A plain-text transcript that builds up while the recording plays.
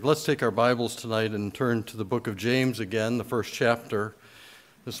Let's take our Bibles tonight and turn to the book of James again, the first chapter.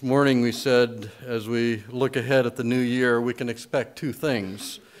 This morning we said, as we look ahead at the new year, we can expect two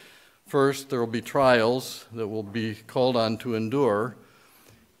things. First, there will be trials that we'll be called on to endure,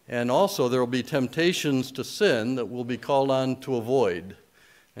 and also there will be temptations to sin that we'll be called on to avoid.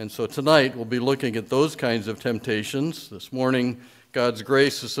 And so tonight we'll be looking at those kinds of temptations. This morning, God's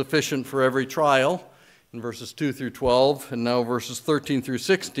grace is sufficient for every trial. In verses 2 through 12, and now verses 13 through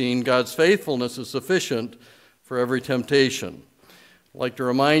 16, God's faithfulness is sufficient for every temptation. I'd like to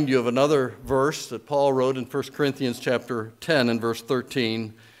remind you of another verse that Paul wrote in 1 Corinthians chapter 10 and verse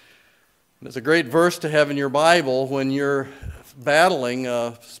 13. It's a great verse to have in your Bible when you're battling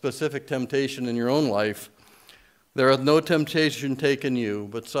a specific temptation in your own life. There hath no temptation taken you,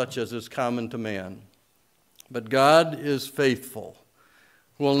 but such as is common to man. But God is faithful,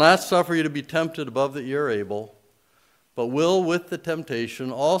 who will not suffer you to be tempted above that ye are able, but will with the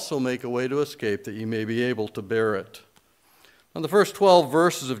temptation also make a way to escape, that ye may be able to bear it. In the first 12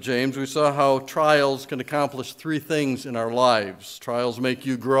 verses of James, we saw how trials can accomplish three things in our lives. Trials make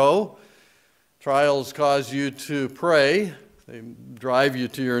you grow. Trials cause you to pray. They drive you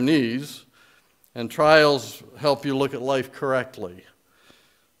to your knees. And trials help you look at life correctly.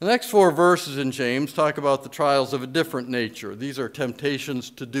 The next four verses in James talk about the trials of a different nature. These are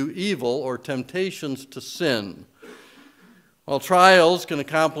temptations to do evil or temptations to sin. While trials can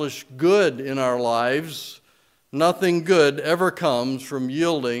accomplish good in our lives, nothing good ever comes from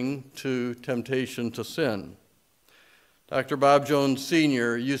yielding to temptation to sin. Dr. Bob Jones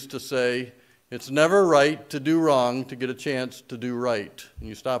Sr. used to say, "It's never right to do wrong to get a chance to do right." And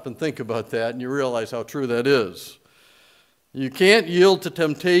you stop and think about that and you realize how true that is. You can't yield to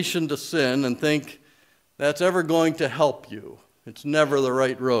temptation to sin and think that's ever going to help you. It's never the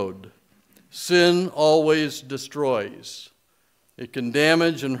right road. Sin always destroys. It can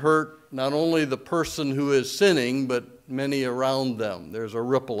damage and hurt not only the person who is sinning, but many around them. There's a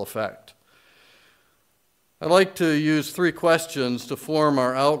ripple effect. I'd like to use three questions to form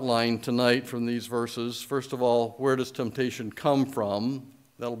our outline tonight from these verses. First of all, where does temptation come from?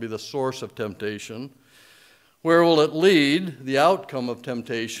 That'll be the source of temptation. Where will it lead, the outcome of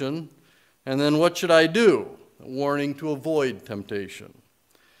temptation? And then what should I do? A warning to avoid temptation.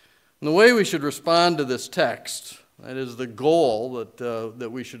 And the way we should respond to this text, that is the goal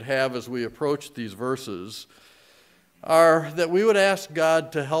that we should have as we approach these verses, are that we would ask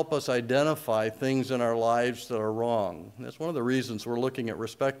God to help us identify things in our lives that are wrong. That's one of the reasons we're looking at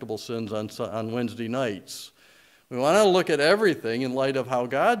respectable sins on Wednesday nights. We want to look at everything in light of how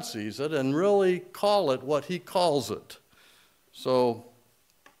God sees it and really call it what He calls it. So,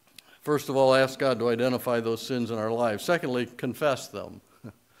 first of all, ask God to identify those sins in our lives. Secondly, confess them.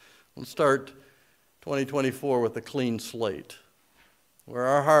 Let's start 2024 with a clean slate, where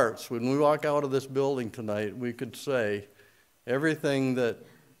our hearts, when we walk out of this building tonight, we could say everything that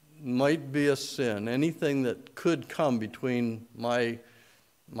might be a sin, anything that could come between my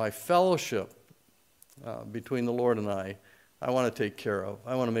fellowship between the Lord and I want to take care of.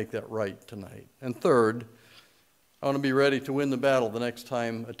 I want to make that right tonight. And third, I want to be ready to win the battle the next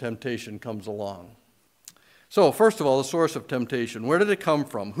time a temptation comes along. So, first of all, the source of temptation. Where did it come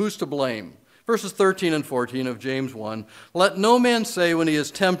from? Who's to blame? Verses 13 and 14 of James 1. Let no man say when he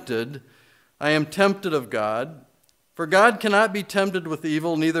is tempted, I am tempted of God. For God cannot be tempted with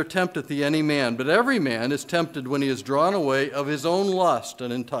evil, neither tempteth he any man. But every man is tempted when he is drawn away of his own lust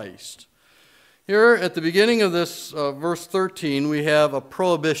and enticed. Here at the beginning of this verse 13, we have a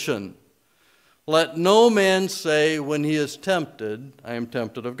prohibition. Let no man say when he is tempted, I am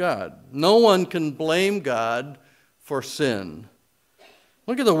tempted of God. No one can blame God for sin.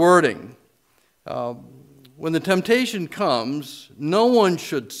 Look at the wording. When the temptation comes, no one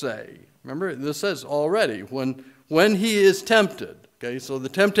should say. Remember, this says already, when he is tempted. Okay, so the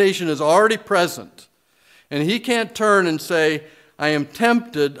temptation is already present. And he can't turn and say, I am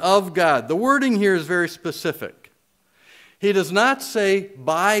tempted of God. The wording here is very specific. He does not say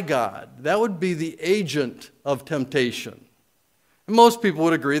by God. That would be the agent of temptation. And most people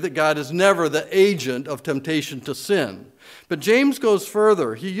would agree that God is never the agent of temptation to sin. But James goes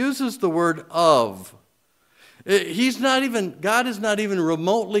further. He uses the word of. God is not even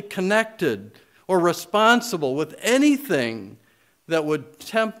remotely connected or responsible with anything that would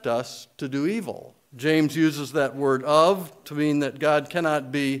tempt us to do evil. James uses that word of to mean that God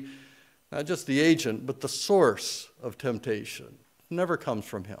cannot be not just the agent, but the source of temptation. It never comes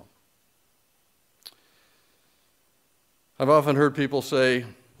from Him. I've often heard people say,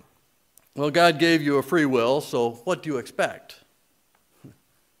 well, God gave you a free will, so what do you expect?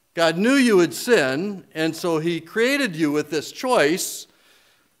 God knew you would sin, and so He created you with this choice,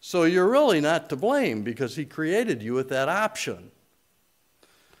 So you're really not to blame because he created you with that option.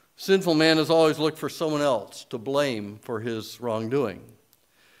 Sinful man has always looked for someone else to blame for his wrongdoing.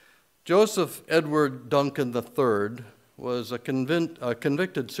 Joseph Edward Duncan III was a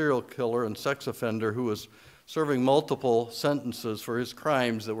convicted serial killer and sex offender who was serving multiple sentences for his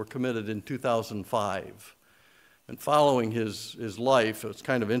crimes that were committed in 2005. And following his life, it's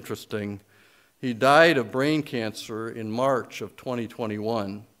kind of interesting, he died of brain cancer in March of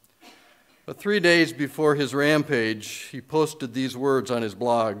 2021. But 3 days before his rampage, he posted these words on his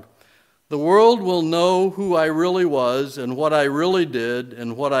blog: "The world will know who I really was and what I really did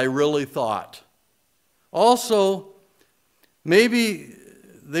and what I really thought. Also, maybe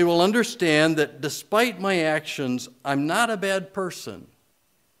they will understand that despite my actions, I'm not a bad person.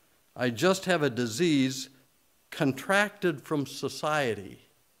 I just have a disease contracted from society,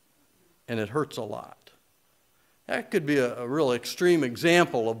 and it hurts a lot." That could be a real extreme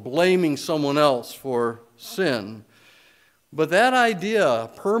example of blaming someone else for sin. But that idea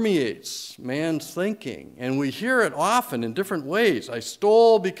permeates man's thinking, and we hear it often in different ways. I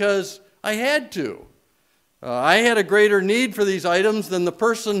stole because I had to. I had a greater need for these items than the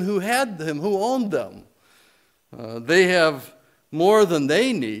person who had them, who owned them. They have more than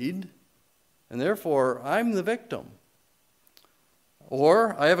they need, and therefore I'm the victim.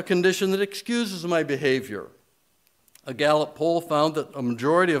 Or I have a condition that excuses my behavior. A Gallup poll found that a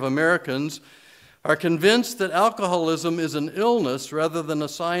majority of Americans are convinced that alcoholism is an illness rather than a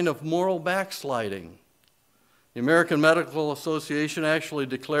sign of moral backsliding. The American Medical Association actually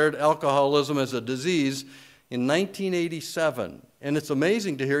declared alcoholism as a disease in 1987. And it's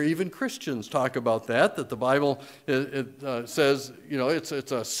amazing to hear even Christians talk about that the Bible says,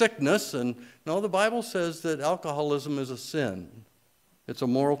 it's a sickness. And no, the Bible says that alcoholism is a sin. It's a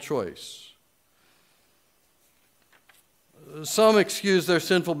moral choice. Some excuse their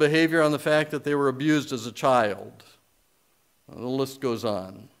sinful behavior on the fact that they were abused as a child. The list goes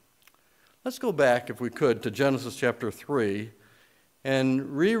on. Let's go back, if we could, to Genesis chapter 3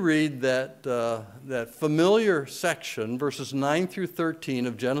 and reread that familiar section, verses 9 through 13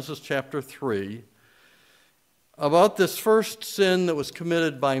 of Genesis chapter 3, about this first sin that was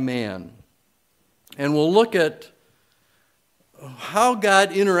committed by man. And we'll look at how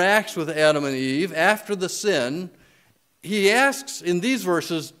God interacts with Adam and Eve after the sin. He asks in these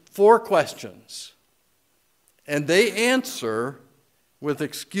verses 4 questions, and they answer with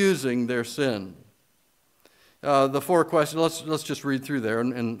excusing their sin. The 4 questions, let's just read through there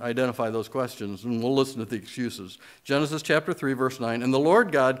and identify those questions, and we'll listen to the excuses. Genesis chapter 3, verse 9, "And the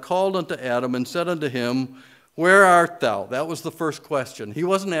Lord God called unto Adam and said unto him, Where art thou?" That was the first question. He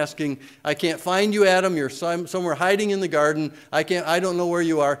wasn't asking, "I can't find you, Adam. You're somewhere hiding in the garden. I don't know where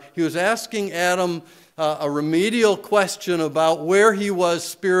you are." He was asking Adam a remedial question about where he was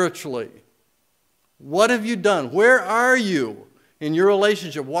spiritually. What have you done? Where are you in your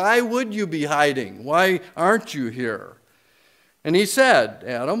relationship? Why would you be hiding? Why aren't you here? And he said,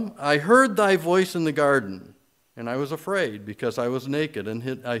 "Adam, I heard thy voice in the garden, and I was afraid because I was naked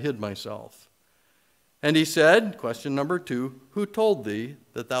and I hid myself." And he said, question number 2, "Who told thee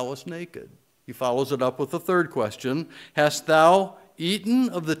that thou wast naked?" He follows it up with the third question, "Hast thou eaten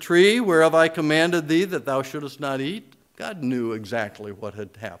of the tree whereof I commanded thee that thou shouldest not eat?" God knew exactly what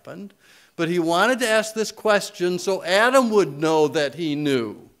had happened, but he wanted to ask this question so Adam would know that he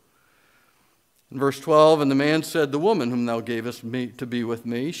knew. In verse 12, "And the man said, The woman whom thou gavest me to be with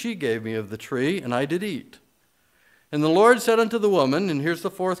me, she gave me of the tree, and I did eat. And the Lord said unto the woman," and here's the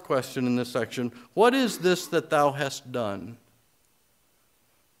 4th question in this section, "What is this that thou hast done?"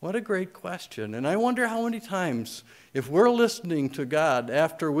 What a great question. And I wonder how many times, if we're listening to God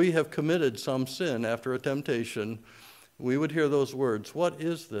after we have committed some sin, after a temptation, we would hear those words, "What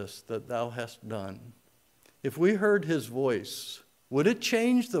is this that thou hast done?" If we heard his voice, would it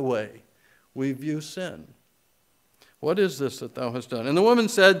change the way we view sin? What is this that thou hast done? And the woman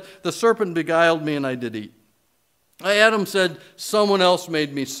said, "The serpent beguiled me, and I did eat." Adam said, "Someone else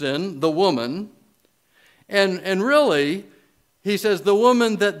made me sin," the woman. And really, he says, "The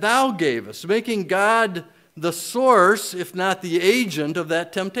woman that thou gavest," making God the source, if not the agent, of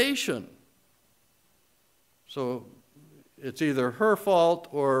that temptation. So it's either her fault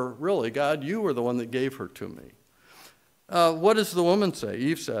or really, God, you were the one that gave her to me. What does the woman say?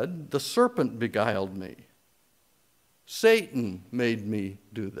 Eve said, "The serpent beguiled me. Satan made me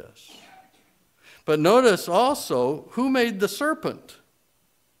do this." But notice also, who made the serpent?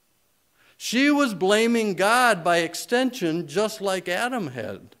 She was blaming God by extension, just like Adam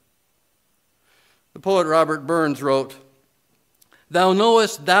had. The poet Robert Burns wrote, "Thou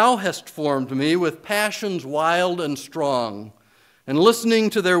knowest thou hast formed me with passions wild and strong. and listening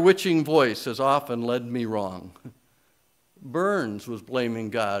to their witching voice has often led me wrong. Burns was blaming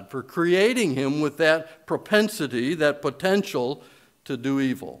God for creating him with that propensity, that potential to do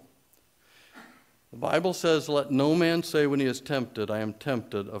evil. The Bible says, let no man say when he is tempted, I am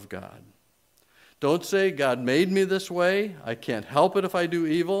tempted of God. Don't say, God made me this way. I can't help it if I do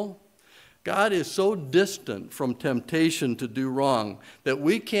evil. God is so distant from temptation to do wrong that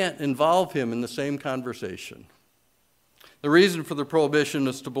we can't involve him in the same conversation. The reason for the prohibition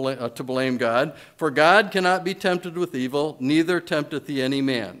is to blame God. For God cannot be tempted with evil, neither tempteth he any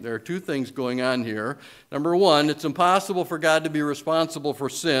man. There are two things going on here. Number one, it's impossible for God to be responsible for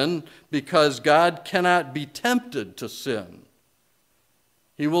sin because God cannot be tempted to sin.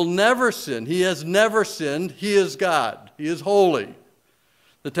 He will never sin. He has never sinned. He is God. He is holy.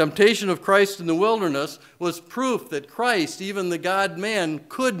 The temptation of Christ in the wilderness was proof that Christ, even the God-man,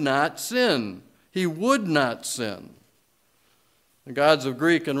 could not sin. He would not sin. The gods of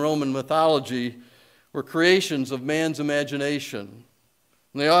Greek and Roman mythology were creations of man's imagination.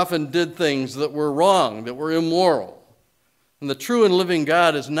 And they often did things that were wrong, that were immoral. And the true and living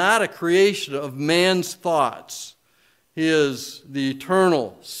God is not a creation of man's thoughts. He is the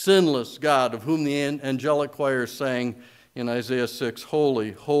eternal, sinless God of whom the angelic choir sang in Isaiah 6,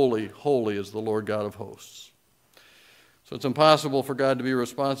 Holy, holy, holy is the Lord God of hosts. So it's impossible for God to be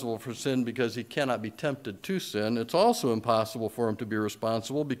responsible for sin because he cannot be tempted to sin. It's also impossible for him to be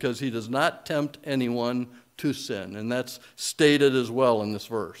responsible because he does not tempt anyone to sin. And that's stated as well in this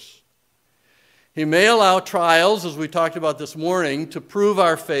verse. He may allow trials, as we talked about this morning, to prove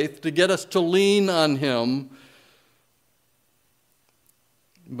our faith, to get us to lean on him.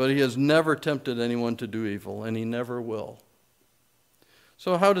 But he has never tempted anyone to do evil, and he never will.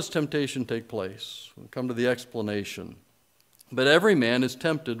 So how does temptation take place? We'll come to the explanation. But every man is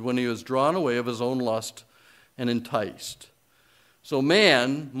tempted when he is drawn away of his own lust and enticed. So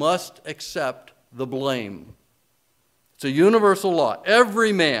man must accept the blame. It's a universal law.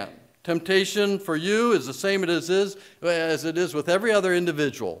 Every man. Temptation for you is the same as it is with every other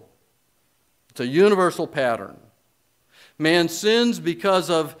individual. It's a universal pattern. Man sins because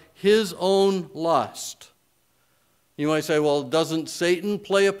of his own lust. You might say, well, doesn't Satan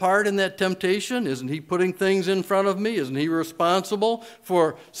play a part in that temptation? Isn't he putting things in front of me? Isn't he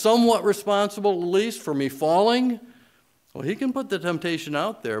somewhat responsible at least for me falling? Well, he can put the temptation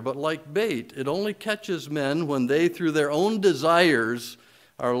out there, but like bait, it only catches men when they, through their own desires,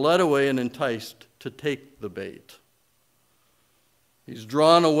 are led away and enticed to take the bait. He's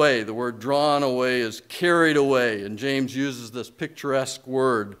drawn away. The word drawn away is carried away, and James uses this picturesque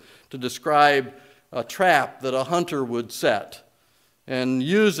word to describe a trap that a hunter would set and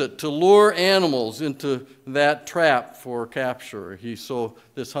use it to lure animals into that trap for capture. So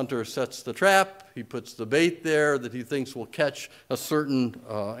this hunter sets the trap, he puts the bait there that he thinks will catch a certain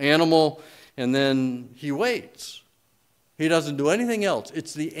animal, and then he waits. He doesn't do anything else.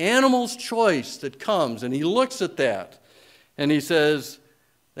 It's the animal's choice that comes, and he looks at that, and he says,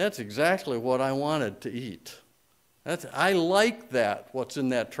 that's exactly what I wanted to eat. I like that, what's in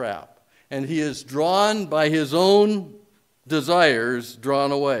that trap. And he is drawn by his own desires,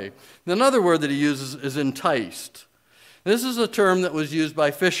 drawn away. Another word that he uses is enticed. This is a term that was used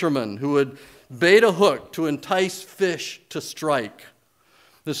by fishermen who would bait a hook to entice fish to strike.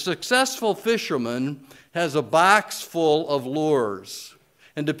 The successful fisherman has a box full of lures.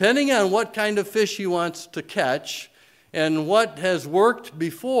 And depending on what kind of fish he wants to catch and what has worked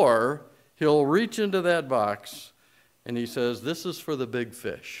before, he'll reach into that box and he says, this is for the big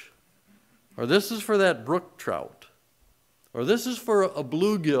fish. Or this is for that brook trout. Or this is for a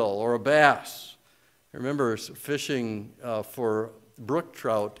bluegill or a bass. I remember fishing for brook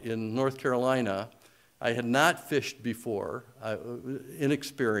trout in North Carolina. I had not fished before,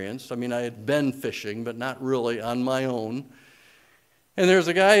 inexperienced. I mean, I had been fishing, but not really on my own. And there's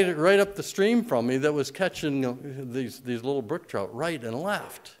a guy right up the stream from me that was catching these little brook trout right and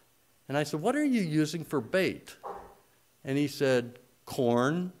left. And I said, what are you using for bait? And he said,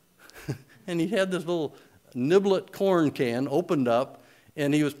 corn. And he had this little niblet corn can opened up,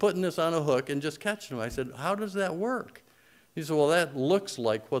 and he was putting this on a hook and just catching them. I said, how does that work? He said, well, that looks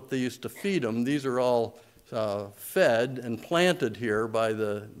like what they used to feed them. These are all fed and planted here by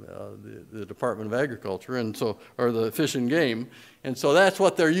the Department of Agriculture, or the Fish and Game. And so that's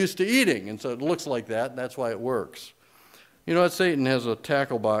what they're used to eating. And so it looks like that. That's why it works. You know what? Satan has a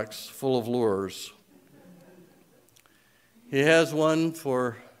tackle box full of lures. He has one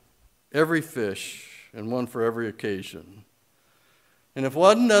for every fish and one for every occasion. And if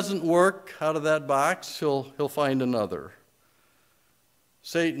one doesn't work out of that box, he'll find another.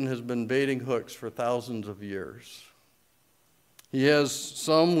 Satan has been baiting hooks for thousands of years. He has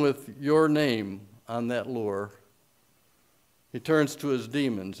some with your name on that lure. He turns to his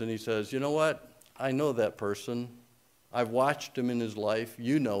demons and he says, you know what? I know that person. I've watched him in his life.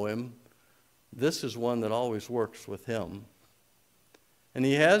 You know him. This is one that always works with him. And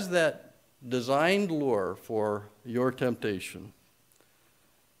he has that designed lure for your temptation.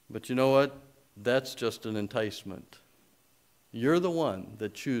 But you know what? That's just an enticement. You're the one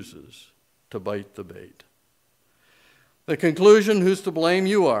that chooses to bite the bait. The conclusion, who's to blame?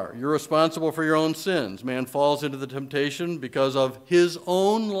 You are. You're responsible for your own sins. Man falls into the temptation because of his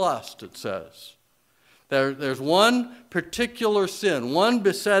own lust, it says. There's one particular sin, one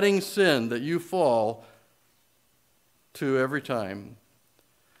besetting sin that you fall to every time.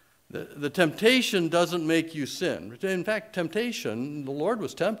 The temptation doesn't make you sin. In fact, temptation, the Lord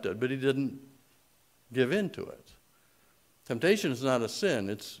was tempted, but he didn't give in to it. Temptation is not a sin.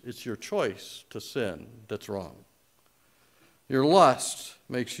 It's your choice to sin that's wrong. Your lust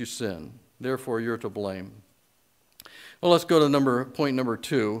makes you sin. Therefore, you're to blame. Well, let's go to point number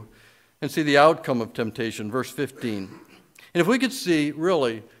 2 and see the outcome of temptation, verse 15. And if we could see,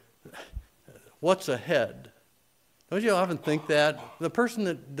 really, what's ahead. Don't you often think that? The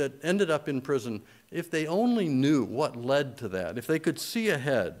person that ended up in prison, if they only knew what led to that, if they could see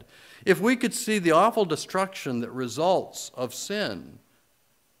ahead, if we could see the awful destruction that results of sin,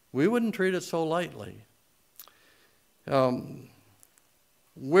 we wouldn't treat it so lightly.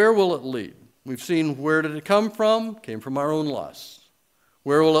 Where will it lead? We've seen where did it come from? It came from our own lusts.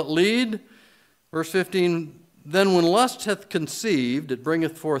 Where will it lead? Verse 15, then when lust hath conceived, it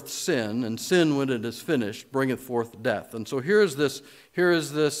bringeth forth sin, and sin, when it is finished, bringeth forth death. And so here is this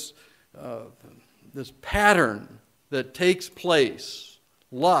pattern that takes place: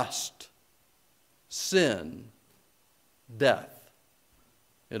 lust, sin, death.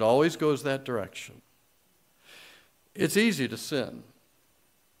 It always goes that direction. It's easy to sin.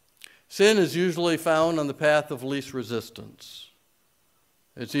 Sin is usually found on the path of least resistance.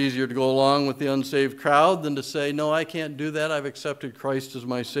 It's easier to go along with the unsaved crowd than to say, no, I can't do that. I've accepted Christ as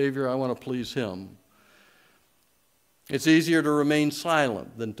my Savior. I want to please Him. It's easier to remain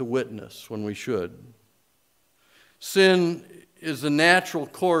silent than to witness when we should. Sin is the natural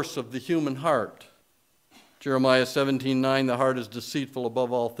course of the human heart. Jeremiah 17:9, the heart is deceitful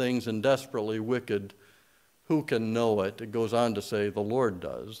above all things and desperately wicked. Who can know it? It goes on to say, the Lord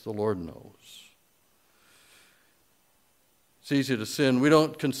does. The Lord knows. It's easy to sin. We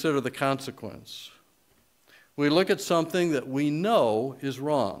don't consider the consequence. We look at something that we know is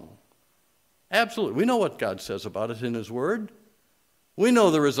wrong. Absolutely. We know what God says about it in His Word. We know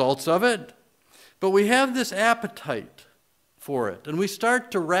the results of it. But we have this appetite for it. And we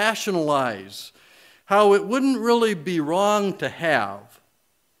start to rationalize how it wouldn't really be wrong to have.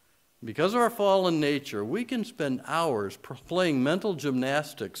 Because of our fallen nature, we can spend hours playing mental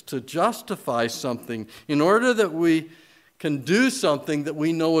gymnastics to justify something in order that we can do something that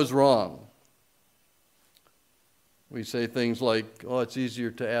we know is wrong. We say things like, oh, it's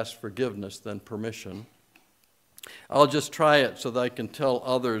easier to ask forgiveness than permission. I'll just try it so that I can tell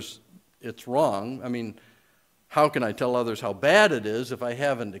others it's wrong. I mean, how can I tell others how bad it is if I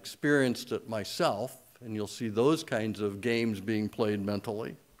haven't experienced it myself? And you'll see those kinds of games being played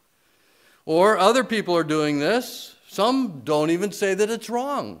mentally. Or other people are doing this. Some don't even say that it's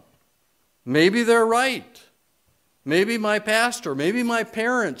wrong. Maybe they're right. Maybe my pastor, maybe my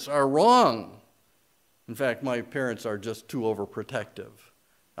parents are wrong. In fact, my parents are just too overprotective.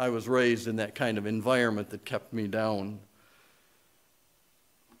 I was raised in that kind of environment that kept me down.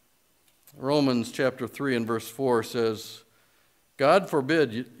 Romans chapter 3 and verse 4 says, God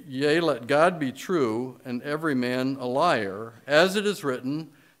forbid, yea, let God be true, and every man a liar, as it is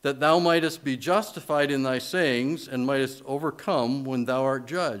written, that thou mightest be justified in thy sayings, and mightest overcome when thou art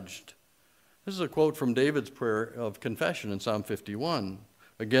judged. This is a quote from David's prayer of confession in Psalm 51.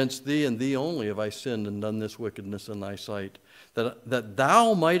 Against thee and thee only have I sinned and done this wickedness in thy sight, that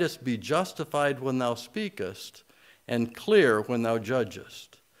thou mightest be justified when thou speakest, and clear when thou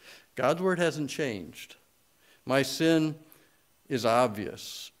judgest. God's word hasn't changed. My sin is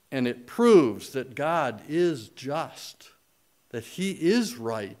obvious, and it proves that God is just, that He is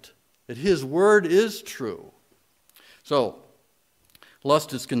right, that His word is true. So,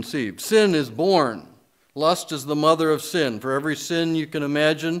 lust is conceived. Sin is born. Lust is the mother of sin. For every sin you can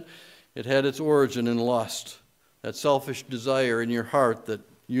imagine, it had its origin in lust. That selfish desire in your heart that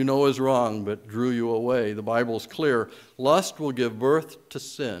you know is wrong but drew you away. The Bible's clear. Lust will give birth to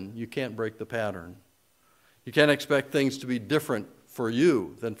sin. You can't break the pattern. You can't expect things to be different for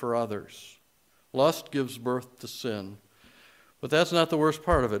you than for others. Lust gives birth to sin. But that's not the worst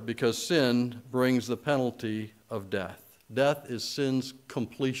part of it, because sin brings the penalty of death. Death is sin's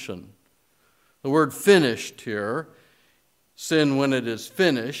completion. The word finished here, sin when it is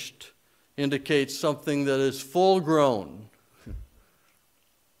finished, indicates something that is full grown.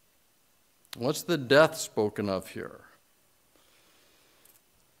 What's the death spoken of here?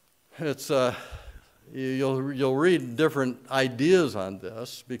 It's you'll read different ideas on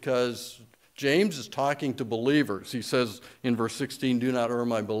this because James is talking to believers. He says in verse 16, "Do not err,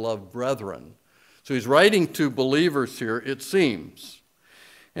 my beloved brethren." So he's writing to believers here, it seems.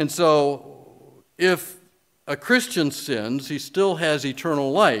 And so if a Christian sins, he still has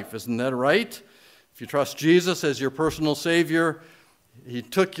eternal life. Isn't that right? If you trust Jesus as your personal Savior, he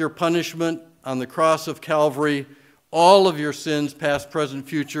took your punishment on the cross of Calvary. All of your sins, past, present,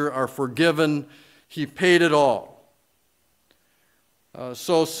 future, are forgiven. He paid it all.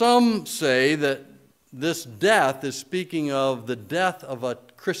 So some say that this death is speaking of the death of a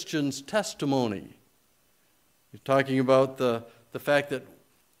Christian's testimony. He's talking about the fact that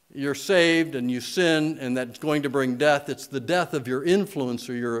you're saved and you sin and that's going to bring death. It's the death of your influence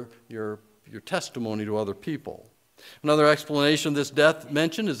or your testimony to other people. Another explanation of this death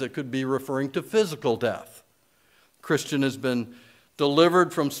mentioned is it could be referring to physical death. Christian has been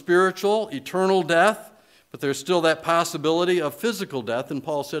delivered from spiritual, eternal death, but there's still that possibility of physical death. And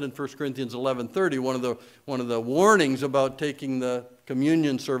Paul said in 1 Corinthians 11:30, one of the warnings about taking the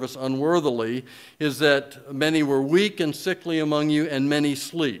communion service unworthily is that many were weak and sickly among you, and many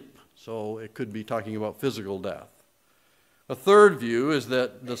sleep. So it could be talking about physical death. A third view is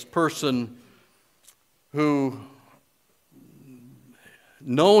that this person who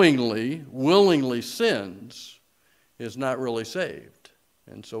knowingly, willingly sins is not really saved.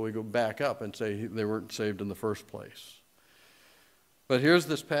 And so we go back up and say they weren't saved in the first place. But here's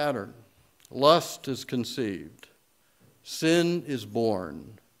this pattern. Lust is conceived, sin is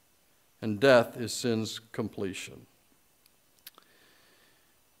born, and death is sin's completion.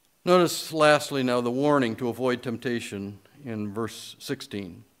 Notice lastly now the warning to avoid temptation in verse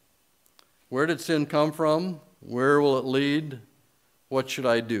 16. Where did sin come from? Where will it lead? What should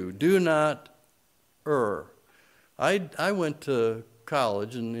I do? Do not err. I went to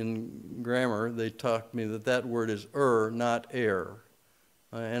college, and in grammar they taught me that word is not err.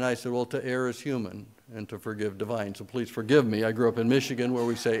 And I said, well, to err is human, and to forgive divine. So please forgive me. I grew up in Michigan where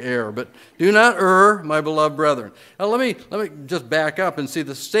we say err. But do not err, my beloved brethren. Now let me just back up and see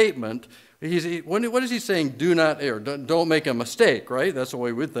the statement. What is he saying? Do not err. Don't make a mistake, right? That's the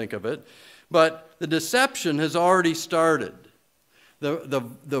way we'd think of it. But the deception has already started.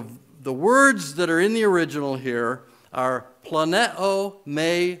 The words that are in the original here are planeo,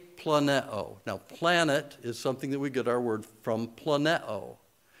 me planeo. Now, planet is something that we get our word from, planeo.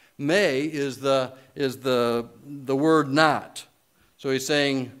 Me is the word not. So he's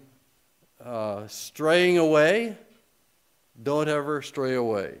saying, straying away, don't ever stray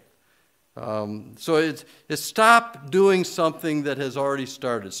away. So it's stop doing something that has already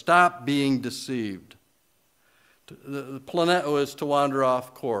started. Stop being deceived. The planeo is to wander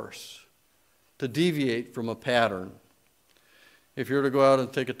off course, to deviate from a pattern. If you were to go out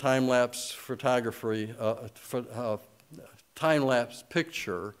and take a time-lapse photography, time-lapse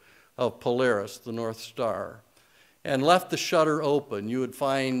picture of Polaris, the North Star, and left the shutter open, you would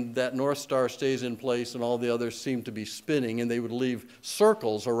find that North Star stays in place and all the others seem to be spinning, and they would leave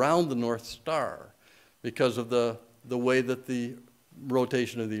circles around the North Star because of the way that the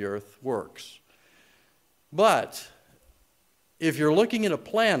rotation of the Earth works. But if you're looking at a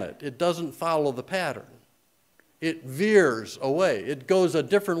planet, it doesn't follow the pattern. It veers away. It goes a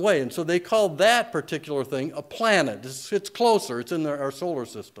different way. And so they called that particular thing a planet. It's closer. It's in our solar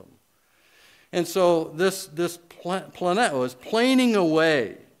system. And so this planeo is planing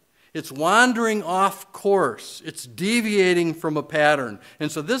away. It's wandering off course. It's deviating from a pattern. And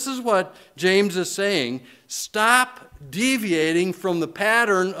so this is what James is saying. Stop deviating from the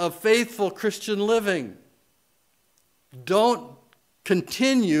pattern of faithful Christian living. Don't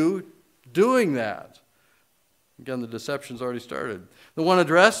continue doing that. Again, the deception's already started. The one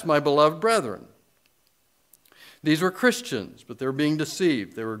addressed, my beloved brethren. These were Christians, but they were being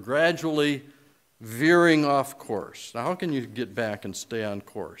deceived. They were gradually veering off course. Now, how can you get back and stay on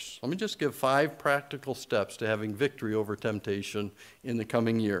course? Let me just give 5 practical steps to having victory over temptation in the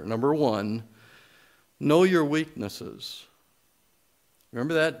coming year. Number 1, know your weaknesses.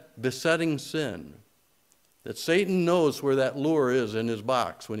 Remember that besetting sin? That Satan knows where that lure is in his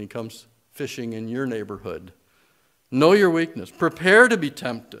box when he comes fishing in your neighborhood. Know your weakness. Prepare to be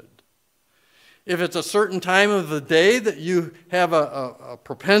tempted. If it's a certain time of the day that you have a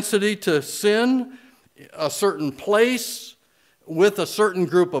propensity to sin, a certain place, with a certain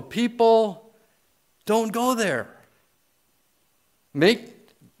group of people, don't go there. Make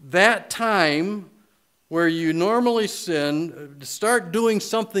that time where you normally sin, start doing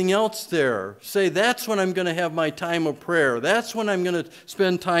something else there. Say, that's when I'm going to have my time of prayer. That's when I'm going to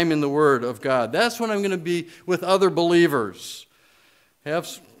spend time in the Word of God. That's when I'm going to be with other believers. Have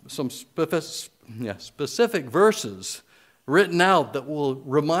some specific verses written out that will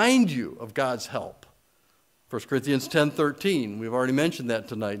remind you of God's help. 1 Corinthians 10:13, we've already mentioned that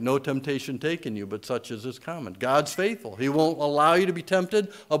tonight. No temptation taken you, but such as is common. God's faithful. He won't allow you to be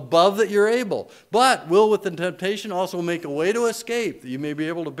tempted above that you're able, but will with the temptation also make a way to escape that you may be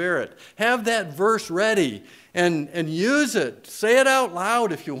able to bear it. Have that verse ready and use it. Say it out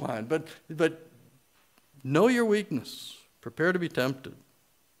loud if you want, but know your weakness. Prepare to be tempted.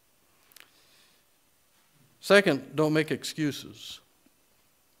 Second, don't make excuses.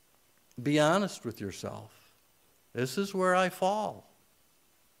 Be honest with yourself. This is where I fall.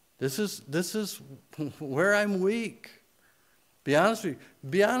 This is where I'm weak. Be honest with you.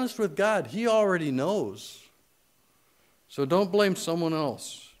 Be honest with God. He already knows. So don't blame someone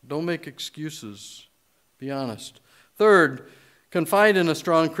else. Don't make excuses. Be honest. Third, confide in a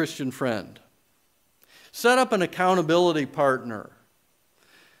strong Christian friend. Set up an accountability partner.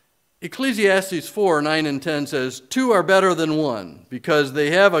 Ecclesiastes 4:9 and 10 says, 2 are better than one, because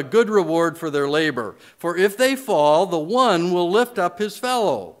they have a good reward for their labor. For if they fall, the one will lift up his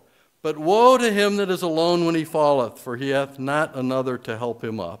fellow. But woe to him that is alone when he falleth, for he hath not another to help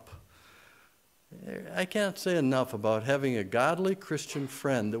him up. I can't say enough about having a godly Christian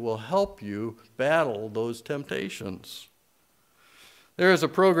friend that will help you battle those temptations. There is a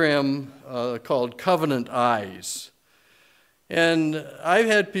program called Covenant Eyes. And I've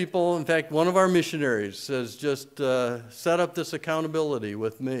had people, in fact, one of our missionaries has just set up this accountability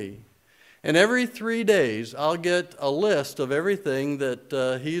with me. And every 3 days, I'll get a list of everything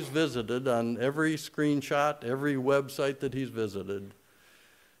that he's visited on every screenshot, every website that he's visited.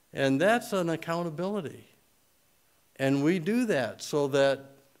 And that's an accountability. And we do that so that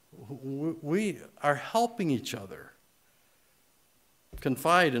we are helping each other.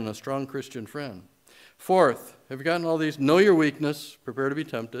 Confide in a strong Christian friend. Fourth, have you gotten all these? Know your weakness, prepare to be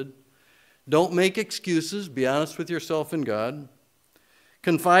tempted. Don't make excuses, be honest with yourself and God.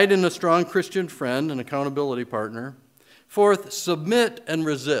 Confide in a strong Christian friend, an accountability partner. Fourth, submit and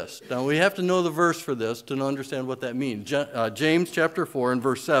resist. Now we have to know the verse for this to understand what that means. James chapter 4 and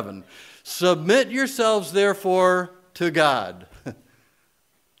verse 7. Submit yourselves therefore to God.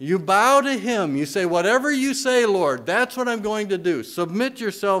 You bow to him. You say, whatever you say, Lord, that's what I'm going to do. Submit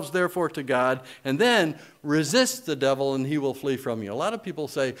yourselves, therefore, to God, and then resist the devil, and he will flee from you. A lot of people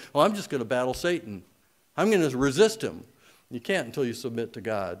say, well, I'm just going to battle Satan. I'm going to resist him. You can't until you submit to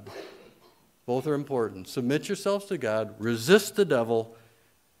God. Both are important. Submit yourselves to God, resist the devil.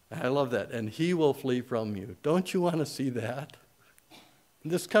 I love that. And he will flee from you. Don't you want to see that?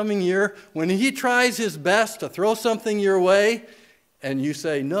 This coming year, when he tries his best to throw something your way, and you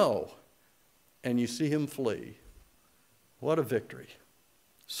say no, and you see him flee. What a victory.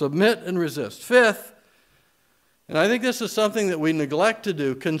 Submit and resist. Fifth, and I think this is something that we neglect to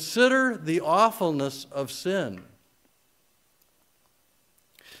do, consider the awfulness of sin.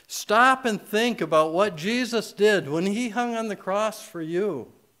 Stop and think about what Jesus did when he hung on the cross for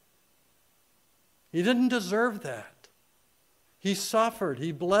you. He didn't deserve that. He suffered,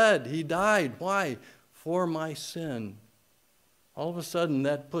 he bled, he died. Why? For my sin. All of a sudden,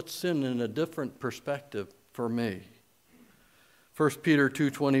 that puts sin in a different perspective for me. 1 Peter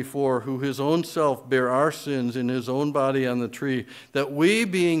 2:24, who his own self bare our sins in his own body on the tree, that we,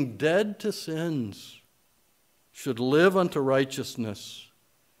 being dead to sins, should live unto righteousness,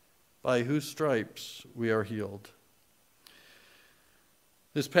 by whose stripes we are healed.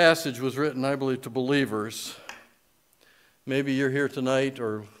 This passage was written, I believe, to believers. Maybe you're here tonight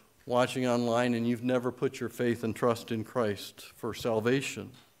or watching online and you've never put your faith and trust in Christ for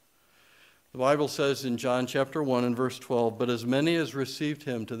salvation. The Bible says in John chapter 1 and verse 12, but as many as received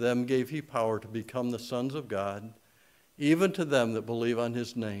him, to them gave he power to become the sons of God, even to them that believe on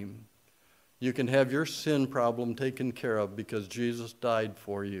his name. You can have your sin problem taken care of because Jesus died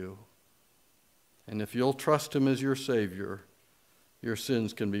for you. And if you'll trust him as your Savior, your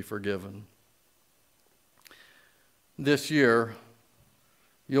sins can be forgiven. This year,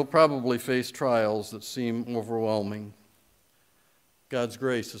 you'll probably face trials that seem overwhelming. God's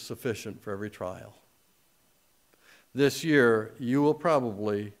grace is sufficient for every trial. This year, you will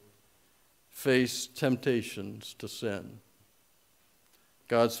probably face temptations to sin.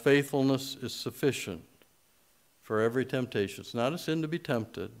 God's faithfulness is sufficient for every temptation. It's not a sin to be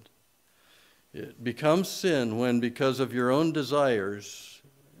tempted. It becomes sin when, because of your own desires,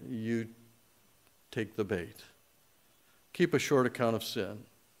 you take the bait. Keep a short account of sin.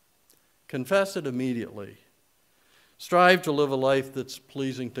 Confess it immediately. Strive to live a life that's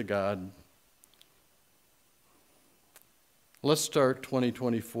pleasing to God. Let's start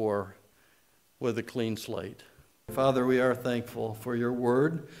 2024 with a clean slate. Father, we are thankful for your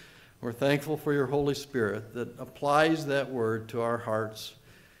word. We're thankful for your Holy Spirit that applies that word to our hearts.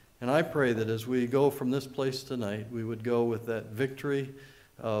 And I pray that as we go from this place tonight, we would go with that victory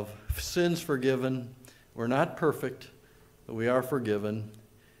of sins forgiven. We're not perfect, but we are forgiven.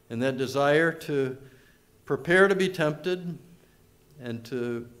 And that desire to prepare to be tempted and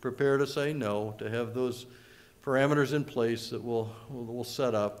to prepare to say no, to have those parameters in place that we'll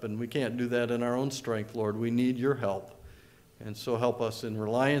set up. And we can't do that in our own strength, Lord. We need your help. And so help us in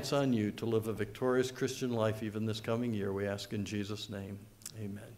reliance on you to live a victorious Christian life even this coming year. We ask in Jesus' name. Amen.